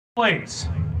Place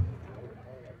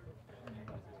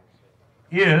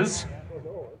is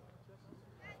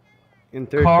in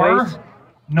third car place,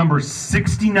 number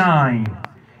 69.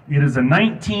 It is a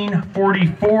 1940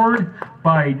 Ford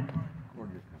by, I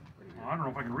don't know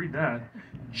if I can read that,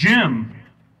 Jim.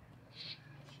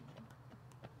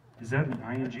 Is that an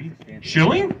ING?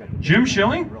 Schilling? Jim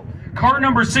Schilling? Car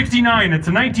number 69. It's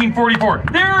a 1944.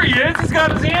 There he is. He's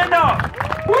got his hand up.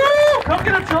 Woo! Come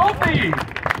get a trophy.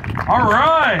 All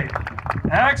right.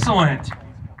 Excellent.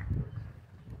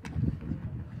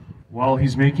 While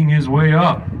he's making his way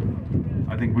up,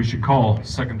 I think we should call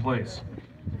second place.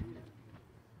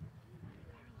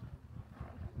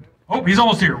 Oh, he's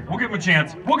almost here. We'll give him a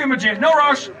chance. We'll give him a chance. No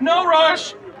rush. No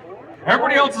rush.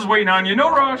 Everybody else is waiting on you. No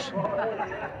rush.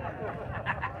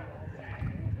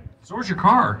 So where's your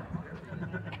car?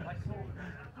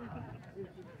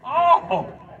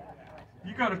 Oh!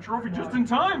 You got a trophy just in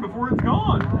time before it's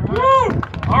gone. Woo!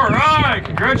 All right,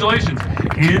 congratulations.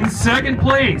 In second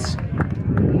place,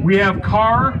 we have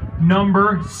car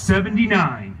number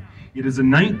 79. It is a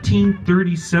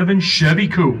 1937 Chevy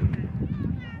Coupe.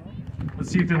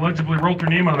 Let's see if they legibly wrote their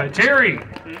name on that. Terry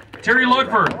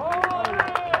Ludford.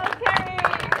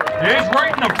 He's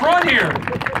right in the front here.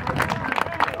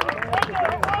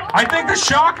 I think the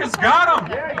shock has got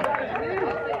him.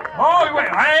 Oh, wait.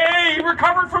 Hey, he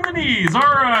recovered from the knees. All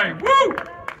right. Woo!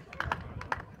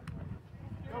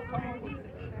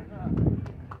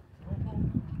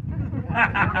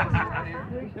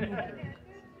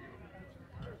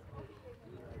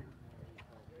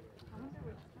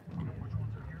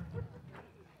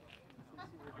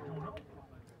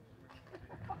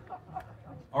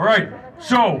 All right.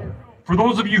 So, for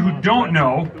those of you who don't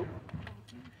know,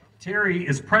 Terry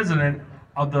is president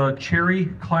of the Cherry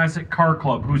Classic Car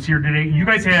Club, who's here today. You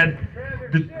guys had,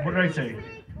 what did I say?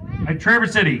 At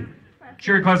Traverse City,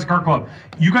 Cherry Classic Car Club.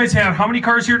 You guys have how many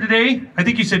cars here today? I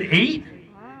think you said 8?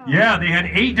 Yeah, they had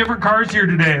 8 different cars here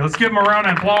today. Let's give them a round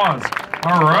of applause.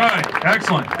 All right,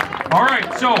 excellent. All right,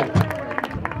 so,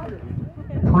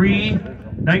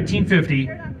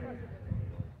 pre-1950,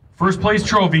 first place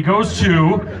trophy goes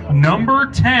to number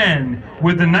 10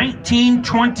 with the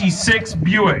 1926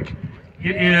 Buick.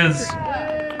 It is,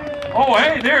 oh,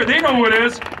 hey, there, they know who it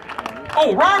is.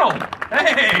 Oh, Ronald,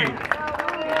 hey.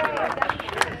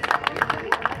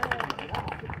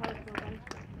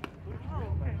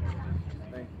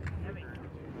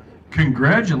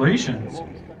 Congratulations.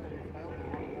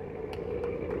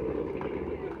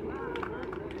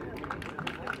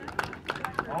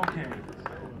 Okay.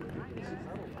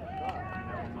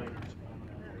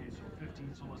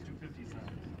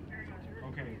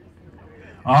 Okay.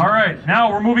 All right,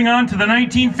 now we're moving on to the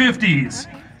 1950s.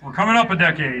 We're coming up a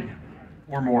decade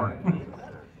or more.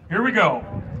 Here we go.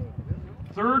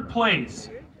 Third place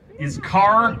is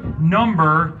car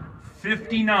number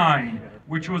 59,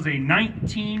 which was a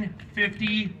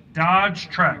 1950 Dodge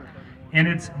Trek, and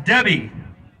it's Debbie.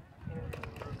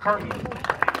 I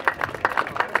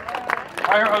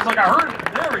was like, I heard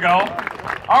it. There we go.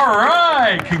 All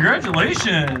right,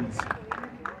 congratulations.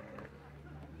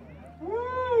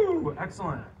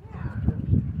 Excellent.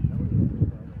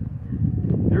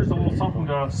 There's a little something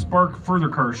to spark further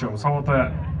car shows. How about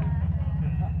that?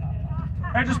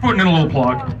 I just putting in a little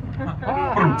plug.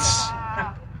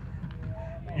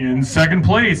 In second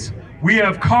place, we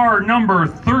have car number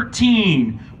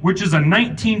 13, which is a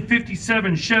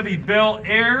 1957 Chevy Bel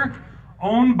Air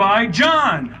owned by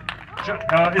John.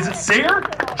 Is it Sayer?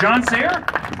 John Sayer?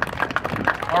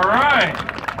 All right.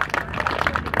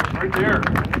 Right there.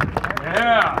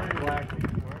 Yeah.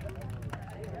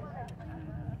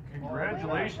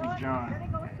 Congratulations, John.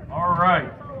 All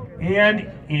right.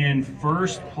 And in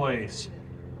first place,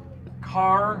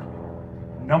 car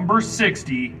number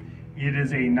 60. It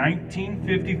is a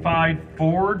 1955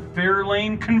 Ford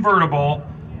Fairlane convertible,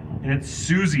 and it's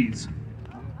Susie's.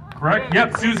 Correct?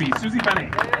 Yep, Susie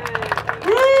Benny.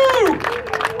 Woo!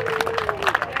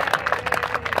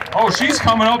 Oh, she's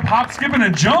coming up, hop, skipping,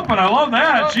 and jumping. I love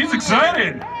that. She's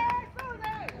excited.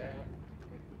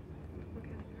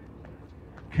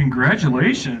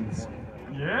 Congratulations.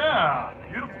 Yeah,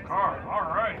 beautiful car.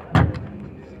 All right.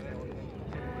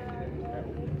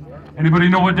 Anybody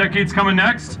know what decade's coming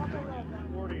next?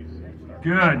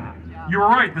 Good. You were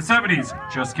right, the 70s.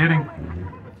 Just kidding.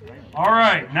 All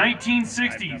right,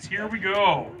 1960s. Here we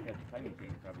go.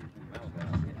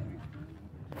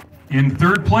 In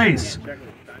third place,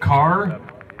 car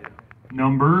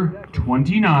number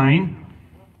 29,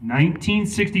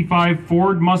 1965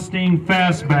 Ford Mustang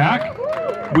Fastback,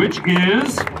 which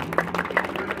is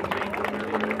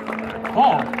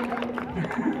Paul.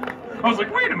 I was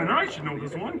like, wait a minute, I should know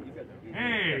this one.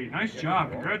 Hey, nice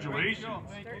job. Congratulations.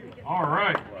 All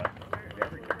right.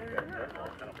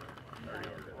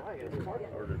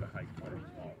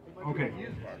 Okay.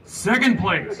 Second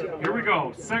place. Here we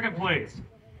go. Second place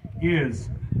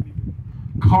is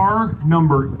car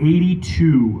number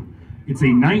 82. It's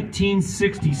a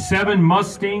 1967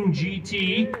 Mustang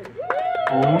GT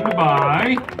owned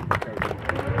by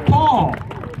Paul.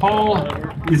 Paul,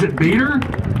 is it Bader?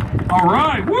 All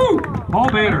right. Woo! Paul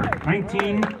Bader,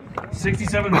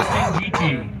 1967 Mustang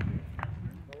GT.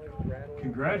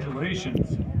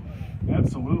 Congratulations.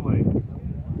 Absolutely.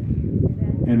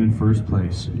 And in first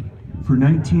place, for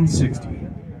 1960,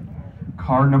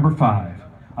 car number 5,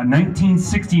 a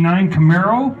 1969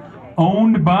 Camaro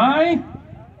owned by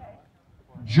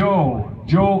Joe.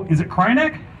 Joe, is it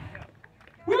Krynek?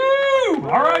 Woo!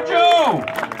 All right, Joe.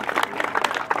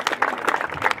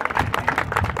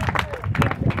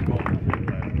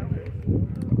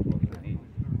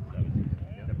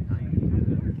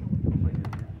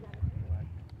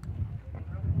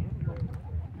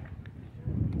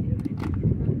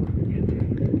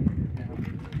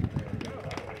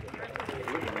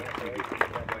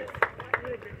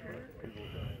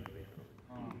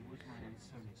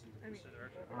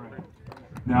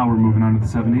 Now we're moving on to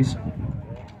the 70s.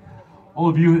 All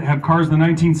of you that have cars in the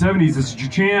 1970s, this is your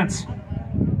chance.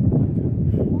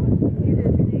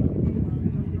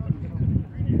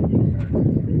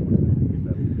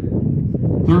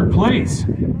 Third place,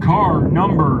 car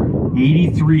number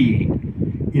 83.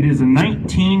 It is a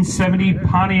 1970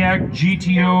 Pontiac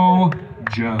GTO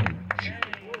Judge.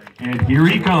 And here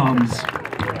he comes.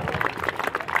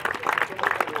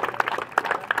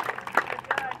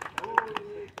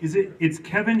 It's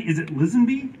Kevin, is it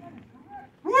Lisenby?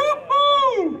 Woohoo!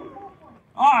 Oh,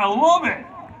 I love it.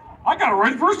 I got it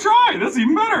right the first try. That's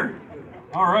even better.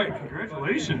 All right,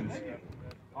 congratulations.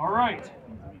 All right.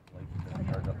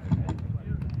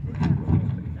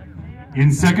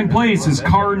 In second place is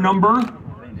car number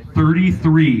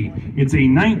 33. It's a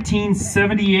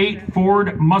 1978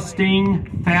 Ford Mustang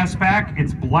Fastback.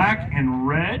 It's black and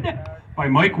red by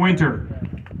Mike Winter.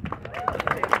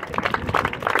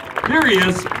 There he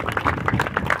is.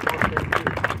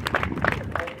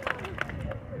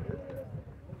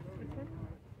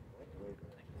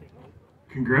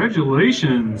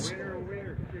 Congratulations.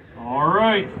 All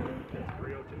right.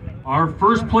 Our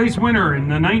first place winner in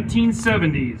the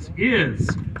 1970s is...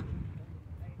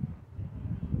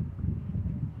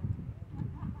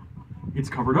 It's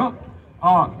covered up.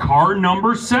 Car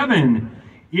number 7.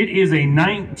 It is a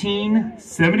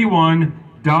 1971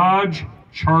 Dodge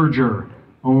Charger.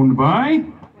 Owned by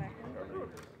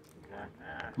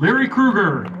Larry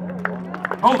Kruger.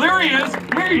 Oh, there he is.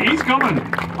 He's coming.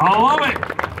 I love it.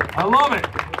 I love it.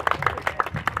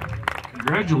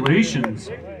 Congratulations.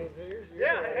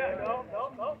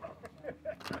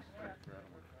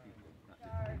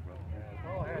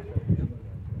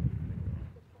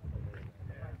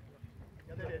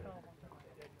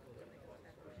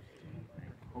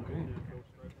 Okay.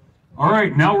 All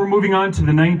right, now we're moving on to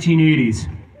the 1980s.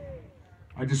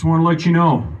 I just want to let you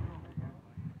know,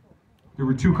 there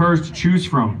were 2 cars to choose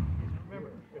from.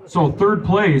 So third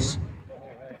place,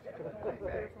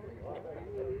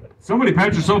 somebody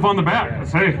pat yourself on the back.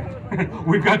 Let's say,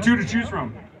 we've got 2 to choose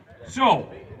from.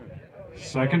 So,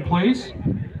 second place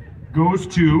goes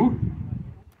to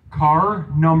car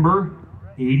number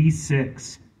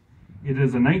 86. It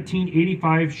is a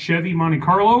 1985 Chevy Monte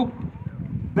Carlo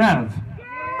Bev.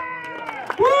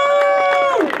 Woo!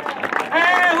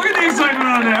 Hey, look at the excitement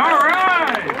on that. All right.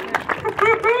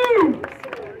 Woo-hoo!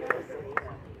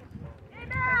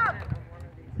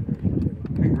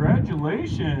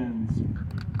 Congratulations.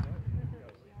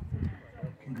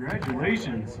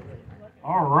 Congratulations.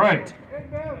 All right.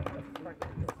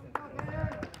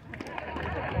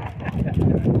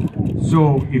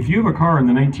 So, if you have a car in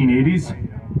the 1980s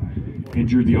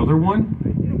and you're the other one,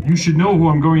 you should know who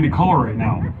I'm going to call right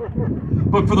now.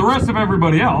 But for the rest of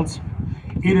everybody else,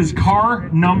 it is car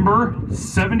number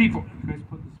 74. You guys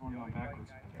put this one on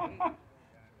backwards.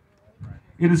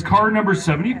 It is car number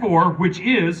 74, which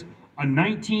is a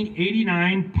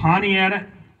 1989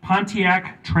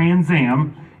 Pontiac Trans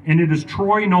Am, and it is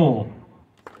Troy Knoll.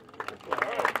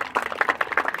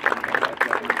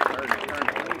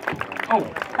 Oh,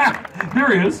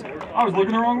 there he is. I was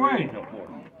looking the wrong way.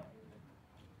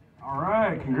 All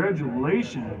right,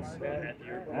 congratulations.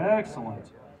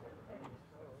 Excellent.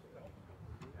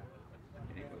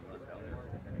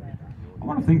 I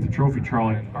want to thank the trophy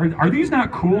trolley. Are these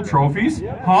not cool trophies?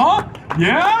 Huh?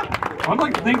 Yeah? I'd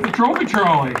like to thank the trophy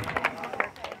trolley.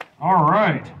 All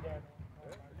right.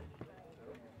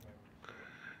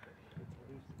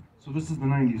 So So this is the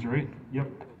 90s, right? Yep,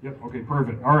 okay,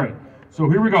 perfect. All right, so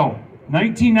here we go.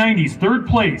 1990s, third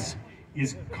place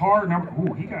is car number,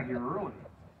 ooh, he got here early.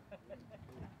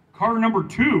 Car number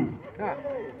 2.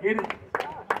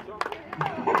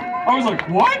 I was like,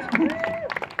 what?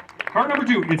 Car number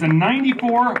 2, it's a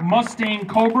 94 Mustang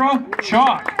Cobra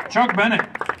Chuck Bennett.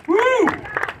 Woo!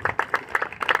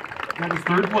 That is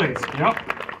third place, yep.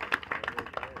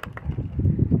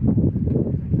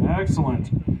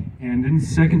 Excellent. And in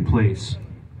second place,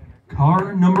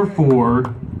 car number 4,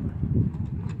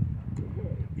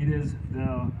 it is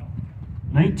the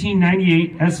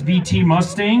 1998 SVT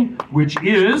Mustang, which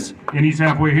is, and he's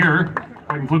halfway here, if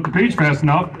I can flip the page fast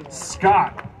enough,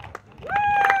 Scott.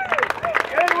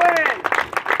 Good win!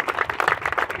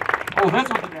 Oh,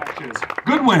 that's what the dash is.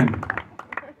 Good win.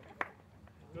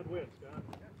 Good win, Scott.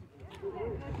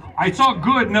 I saw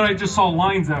good, and then I just saw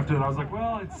lines after that. I was like,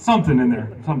 well, it's something in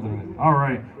there. Something in there. All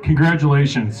right.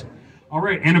 Congratulations. All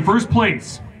right. And in first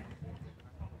place,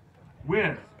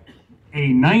 with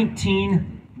a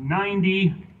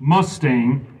 1990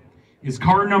 Mustang, is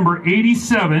car number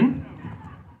 87,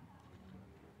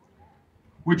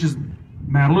 which is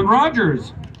Madeline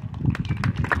Rogers.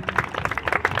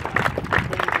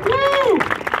 Woo!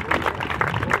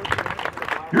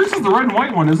 Yours is the red and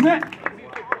white one, isn't it?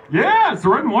 Yeah, it's the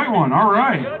red and white one. All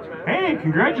right. Hey,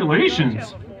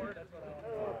 congratulations.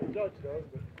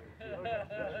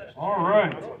 All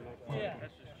right.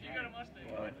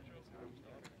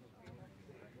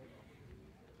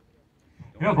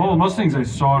 Yeah, with all the Mustangs I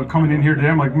saw coming in here today,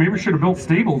 I'm like, maybe we should have built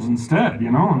stables instead,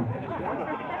 you know?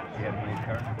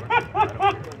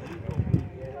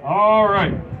 All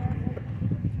right.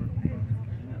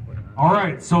 All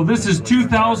right, so this is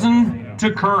 2000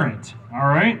 to current, all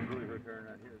right?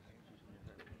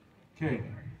 Okay.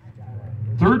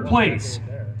 Third place.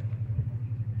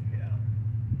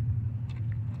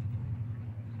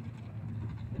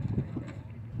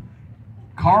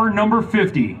 Car number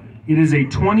 50. It is a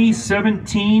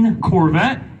 2017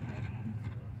 Corvette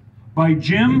by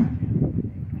Jim.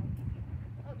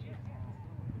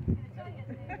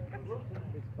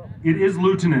 It is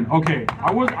Lieutenant. Okay,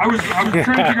 I was trying to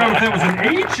figure out if that was an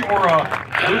H or a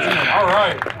Lieutenant. All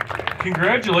right.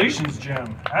 Congratulations,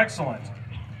 Jim. Excellent.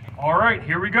 All right,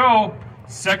 here we go.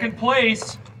 Second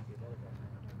place.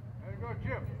 There you go,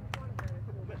 Jim.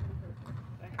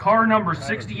 Car number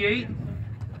 68.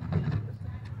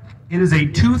 It is a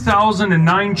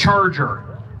 2009 Charger.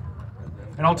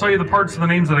 And I'll tell you the parts of the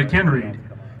names that I can read.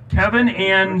 Kevin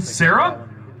and Sarah?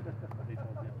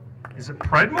 Is it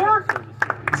Predmore?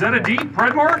 Is that a D?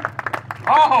 Predmore?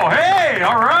 Oh, hey,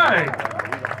 all right.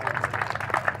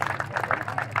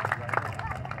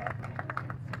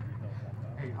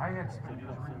 Hey, I had to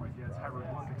read my dad's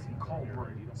hieroglyphics. He called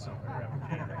right, so.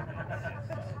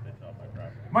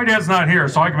 My dad's not here,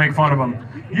 so I can make fun of him.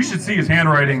 You should see his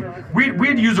handwriting.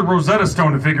 We'd use a Rosetta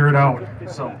Stone to figure it out.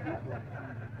 So.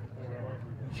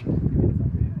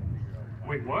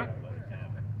 Wait, what?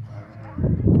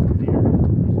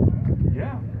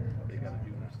 Yeah.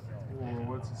 Well,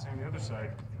 what's it say on the other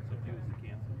side?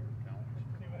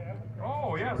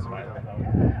 Oh, yeah.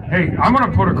 Hey, I'm going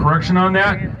to put a correction on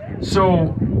that.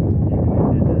 So,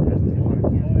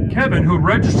 Kevin, who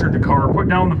registered the car, put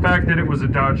down the fact that it was a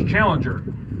Dodge Challenger.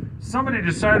 Somebody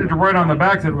decided to write on the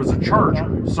back that it was a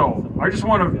Charger. So, I just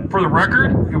want to, for the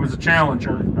record, it was a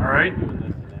Challenger. All right?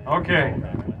 Okay.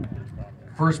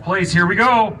 First place, here we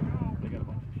go.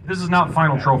 This is not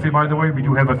final trophy, by the way. We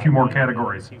do have a few more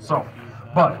categories. So,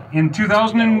 but in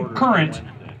 2000 and current,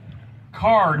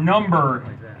 car number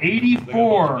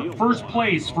 84, first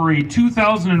place for a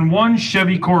 2001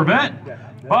 Chevy Corvette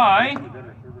by...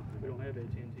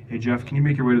 Hey, Jeff, can you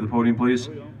make your way to the podium,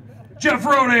 please? Jeff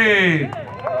Rohde!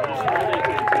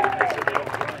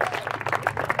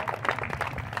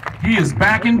 He is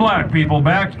back in black, people,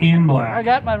 back in black. I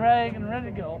got my rag and ready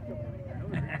to go.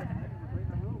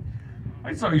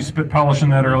 I saw you spit polishing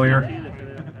that earlier.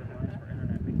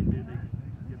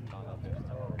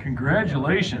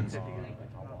 Congratulations.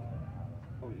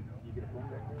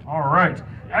 All right,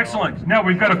 excellent. Now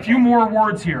we've got a few more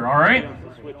awards here, all right?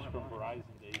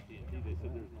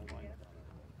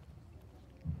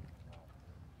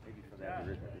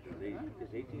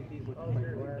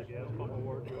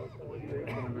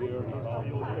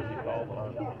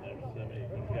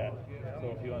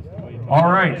 All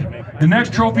right, the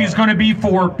next trophy is going to be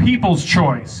for People's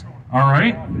Choice, all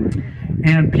right?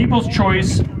 And People's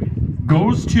Choice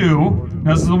goes to,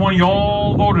 this is the one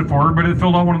y'all voted for, but it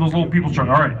filled out one of those little People's Choice.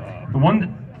 All right, the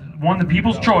one the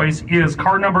People's Choice is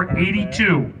car number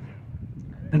 82.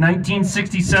 the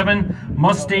 1967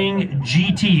 Mustang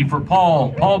GT for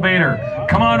Paul Bader.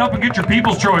 Come on up and get your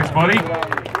People's Choice, buddy.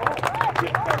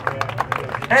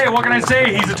 Hey, what can I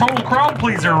say? He's a total crowd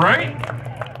pleaser, right?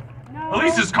 At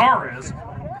least his car is.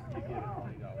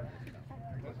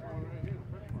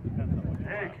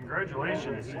 Hey,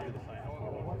 congratulations.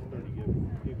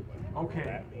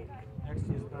 Okay. Next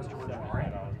is best original,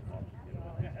 right?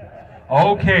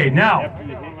 Okay, now,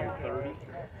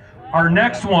 our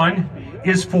next one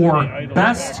is for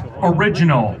Best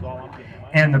Original.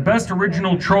 And the Best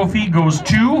Original trophy goes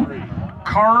to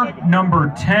car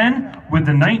number 10 with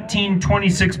the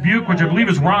 1926 Buick, which I believe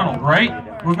is Ronald, right?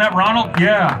 Wasn't that Ronald?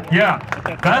 Yeah.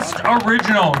 Best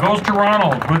Original goes to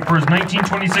Ronald for his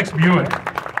 1926 Buick.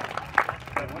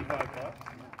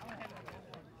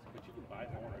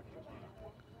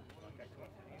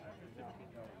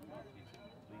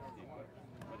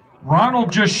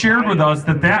 Ronald just shared with us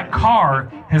that that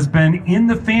car has been in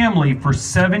the family for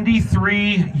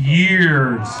 73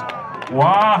 years.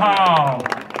 Wow.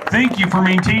 Thank you for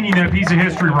maintaining that piece of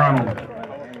history, Ronald.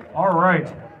 All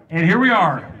right. And here we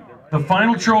are, the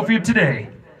final trophy of today,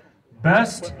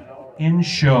 Best in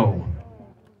Show.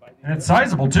 And it's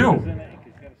sizable, too.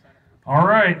 All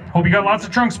right. Hope you got lots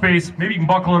of trunk space. Maybe you can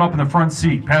buckle it up in the front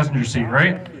seat, passenger seat,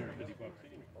 right?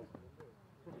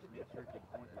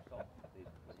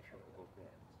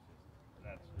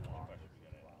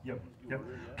 Yep.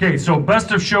 Okay, so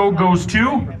Best of Show goes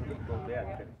to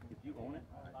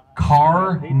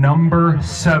car number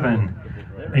 7,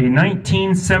 a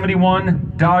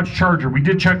 1971 Dodge Charger. We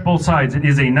did check both sides. It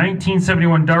is a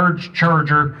 1971 Dodge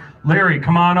Charger. Larry,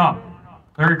 come on up.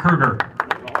 Larry Kruger.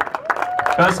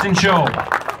 Best in Show.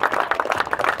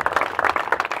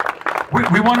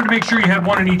 We wanted to make sure you had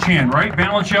one in each hand, right?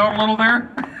 Balance you out a little there.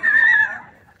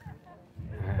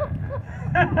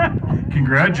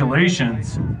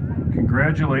 Congratulations.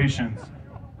 Congratulations.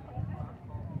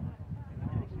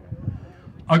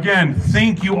 Again,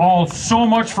 thank you all so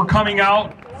much for coming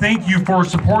out. Thank you for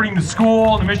supporting the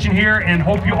school, the mission here, and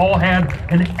hope you all had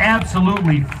an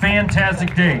absolutely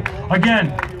fantastic day.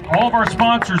 Again, all of our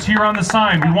sponsors here on the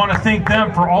sign, we want to thank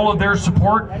them for all of their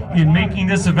support in making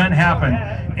this event happen.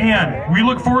 And we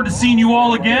look forward to seeing you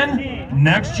all again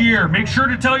next year. Make sure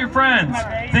to tell your friends.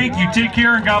 Thank you. Take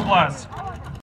care and God bless.